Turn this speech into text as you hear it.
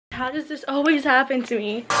How does this always happen to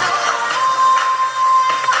me? You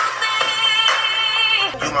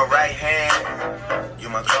my right hand, you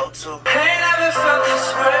my go-to.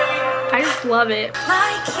 I just love it.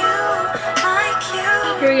 Like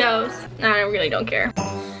you. Here he goes. Nah, I really don't care.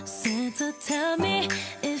 Santa, tell me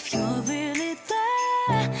if you're really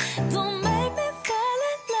there. Don't make me fall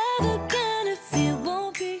in love again if you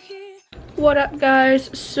won't be here. What up,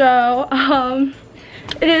 guys? So,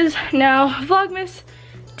 it is now Vlogmas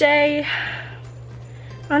day.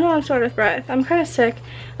 I know I'm sort of breath. I'm kind of sick.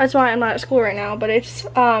 That's why I'm not at school right now. But it's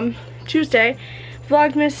Tuesday,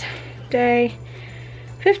 Vlogmas day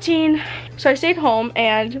 15. So I stayed home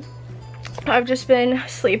and I've just been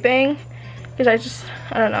sleeping because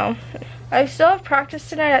I don't know. I still have practice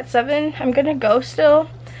tonight at 7. I'm gonna go still,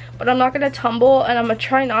 but I'm not gonna tumble, and I'm gonna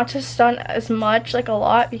try not to stunt as much, like a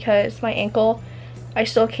lot, because my ankle, I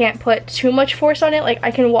still can't put too much force on it. Like,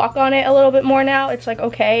 I can walk on it a little bit more now. It's like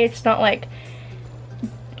okay, it's not like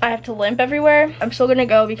I have to limp everywhere. I'm still gonna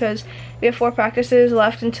go because we have 4 practices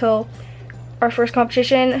left until our first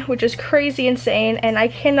competition, which is crazy insane, and I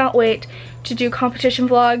cannot wait to do competition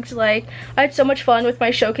vlogs. Like, I had so much fun with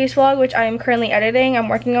my showcase vlog, which I am currently editing. I'm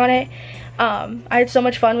working on it. I had so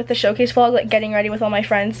much fun with the showcase vlog, like getting ready with all my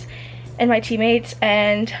friends and my teammates,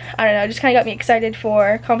 and I don't know, it just kind of got me excited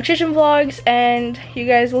for competition vlogs, and you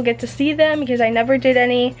guys will get to see them because I never did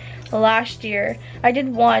any last year. I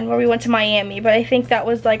did one where we went to Miami, but I think that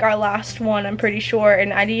was like our last one, I'm pretty sure,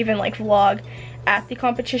 and I didn't even like vlog at the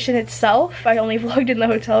competition itself. I only vlogged in the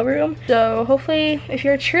hotel room. So hopefully if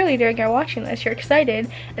you're a cheerleader and you're watching this, you're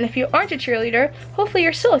excited, and if you aren't a cheerleader, hopefully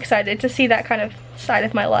you're still excited to see that kind of side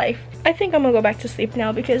of my life. I think I'm gonna go back to sleep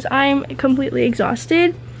now because I'm completely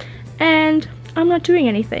exhausted and I'm not doing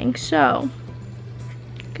anything, so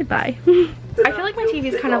goodbye. I feel like my TV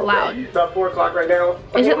is kind of loud. It's about 4 o'clock right now.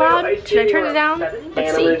 Is it loud? Should I turn it down? Let's and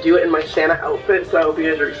I'm see. going to do it in my Santa outfit, so I hope you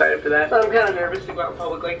guys are excited for that. I'm kind of nervous to go out in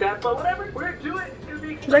public like that, but whatever. We're going to do it. It's going to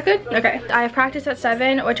be Is that good? Okay. I have practice at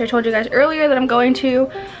 7, which I told you guys earlier that I'm going to.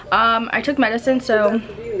 I took medicine, so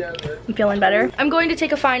I'm feeling better. I'm going to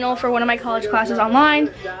take a final for one of my college classes online,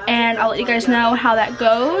 and I'll let you guys know how that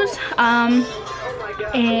goes.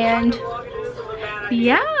 And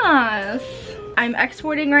yes, I'm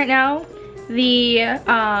exporting right now the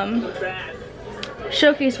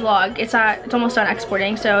showcase vlog. It's almost done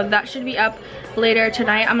exporting, so that should be up later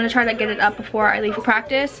tonight. I'm gonna try to get it up before I leave for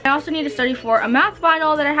practice. I also need to study for a math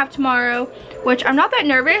final that I have tomorrow, which I'm not that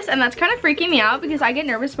nervous, and that's kind of freaking me out because I get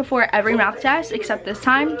nervous before every math test except this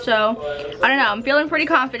time. So I don't know, I'm feeling pretty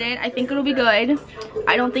confident. I think it'll be good.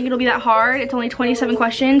 I don't think it'll be that hard. It's only 27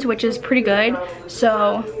 questions, which is pretty good.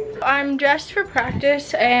 So I'm dressed for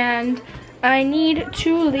practice and I need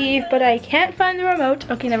to leave, but I can't find the remote.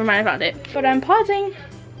 Okay, never mind, I found it. But I'm pausing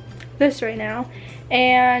this right now,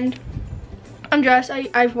 and I'm dressed.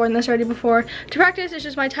 I've worn this already before to practice. It's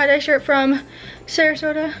just my tie-dye shirt from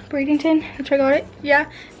Sarasota, Bradenton. That's where I got it. Yeah.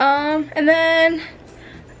 And then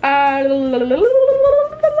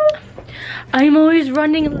I'm always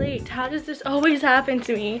running late. How does this always happen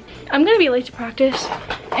to me? I'm gonna be late to practice,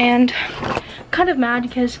 and kind of mad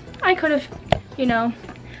because I could have, you know,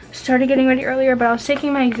 started getting ready earlier, but I was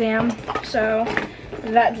taking my exam, so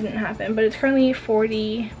that didn't happen. But it's currently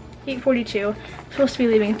 8:42. I'm supposed to be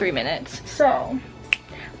leaving in 3 minutes, so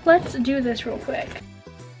let's do this real quick.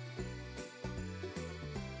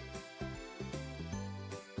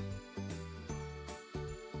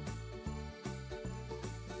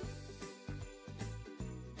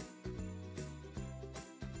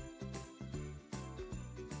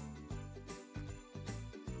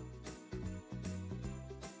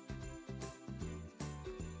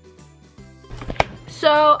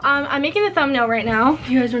 So I'm making the thumbnail right now. If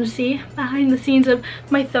you guys want to see behind the scenes of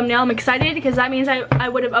my thumbnail, I'm excited because that means I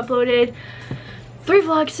would have uploaded 3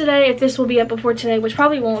 vlogs today if this will be up before today, which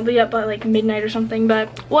probably won't be up by like midnight or something, but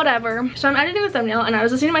whatever. So I'm editing the thumbnail, and I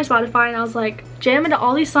was listening to my Spotify, and I was like jamming to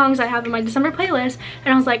all these songs I have in my December playlist,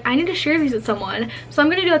 and I was like, I need to share these with someone. So I'm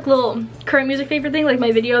gonna do like a little current music favorite thing, like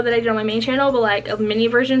my video that I did on my main channel, but like a mini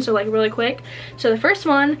version, so like really quick. So the first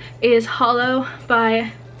one is Hollow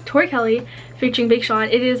by Tori Kelly featuring Big Sean.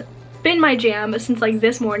 It has been my jam since like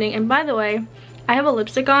this morning, and by the way, I have a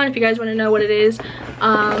lipstick on if you guys want to know what it is,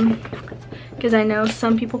 because I know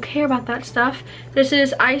some people care about that stuff. This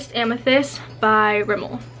is Iced Amethyst by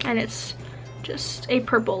Rimmel, and it's just a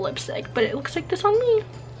purple lipstick, but it looks like this on me.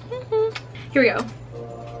 Here we go.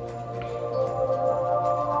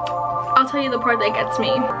 I'll tell you the part that gets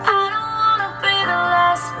me. I don't wanna be the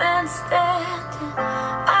last man standing.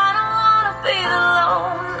 I don't wanna be the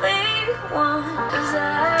lonely one. 'Cause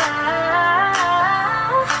I'm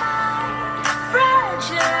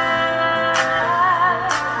fragile.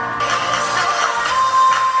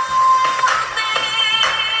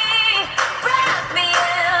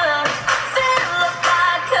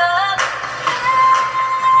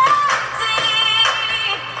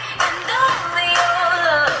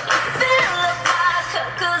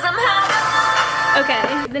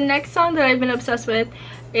 Okay, the next song that I've been obsessed with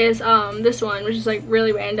is this one, which is like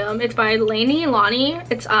really random. It's by Lainey Lonnie.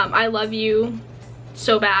 It's I Love You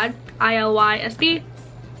So Bad, ILYSB.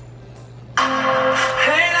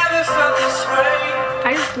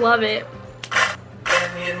 I just love it.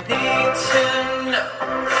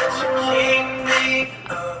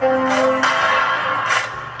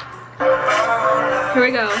 Here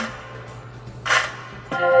we go.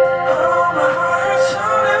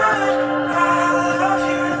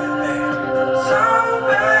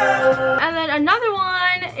 And then another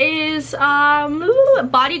one is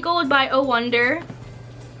Body Gold by Oh Wonder.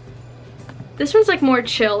 This one's like more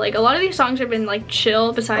chill. Like a lot of these songs have been like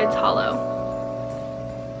chill besides Hollow.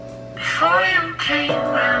 Before you came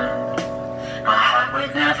round, my heart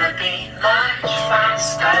would never beat much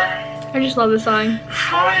faster. I just love this song.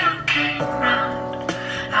 Before you came round,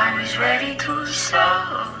 I was ready to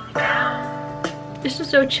slow down. This is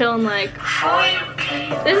so chill and like, Before you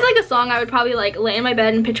came, this is like a song I would probably like lay in my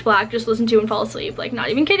bed in pitch black, just listen to and fall asleep. Like not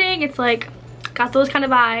even kidding. It's like got those kind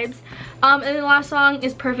of vibes. And then the last song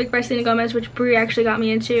is Perfect by Selena Gomez, which Brie actually got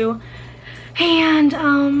me into. And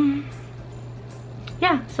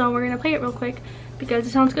yeah, so we're gonna play it real quick because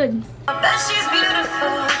it sounds good. I bet she's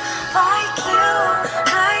beautiful, like you.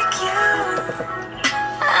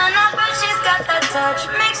 And I bet she's got that touch,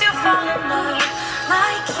 makes you fall in love,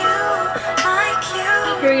 like you.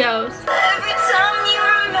 Here he goes. Every time you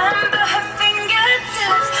remember her fingertips,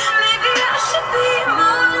 maybe I should be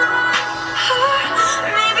more like her.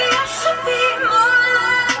 Maybe I should be more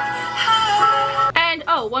like her. And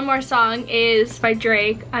oh, one more song is by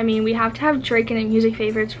Drake. I mean, we have to have Drake in our music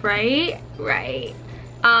favorites, right? Right.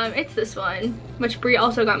 It's this one, which Brie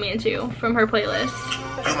also got me into from her playlist.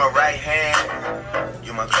 You my right hand,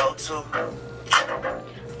 you my go-to.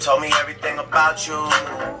 Told me everything about you.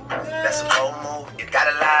 That's a bold move. You got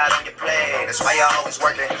a lot on your plate. That's why you're always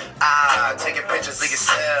working. Taking pictures of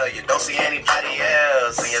yourself. You don't see anybody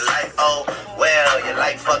else in your life. Oh well, you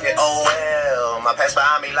like fucking oh well. My past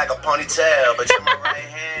behind me like a ponytail, but you're my right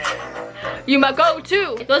hand. You my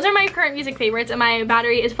go-to. Those are my current music favorites, and my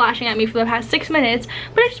battery is flashing at me for the past 6 minutes,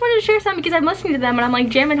 but I just wanted to share some because I'm listening to them and I'm like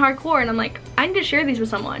jamming hardcore, and I'm like, I need to share these with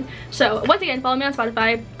someone. So once again, follow me on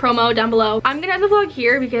Spotify, promo down below. I'm gonna end the vlog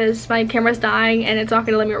here because my camera's dying and it's not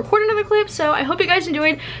gonna let me record another clip. So I hope you guys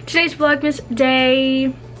enjoyed today's Vlogmas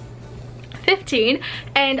day 15,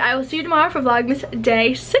 and I will see you tomorrow for Vlogmas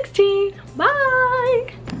day 16.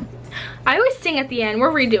 Bye. I always sing at the end.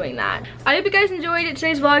 We're redoing that. I hope you guys enjoyed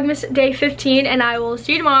today's Vlogmas day 15, and I will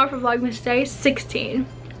see you tomorrow for Vlogmas day 16.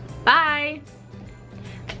 Bye.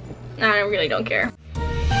 I really don't care.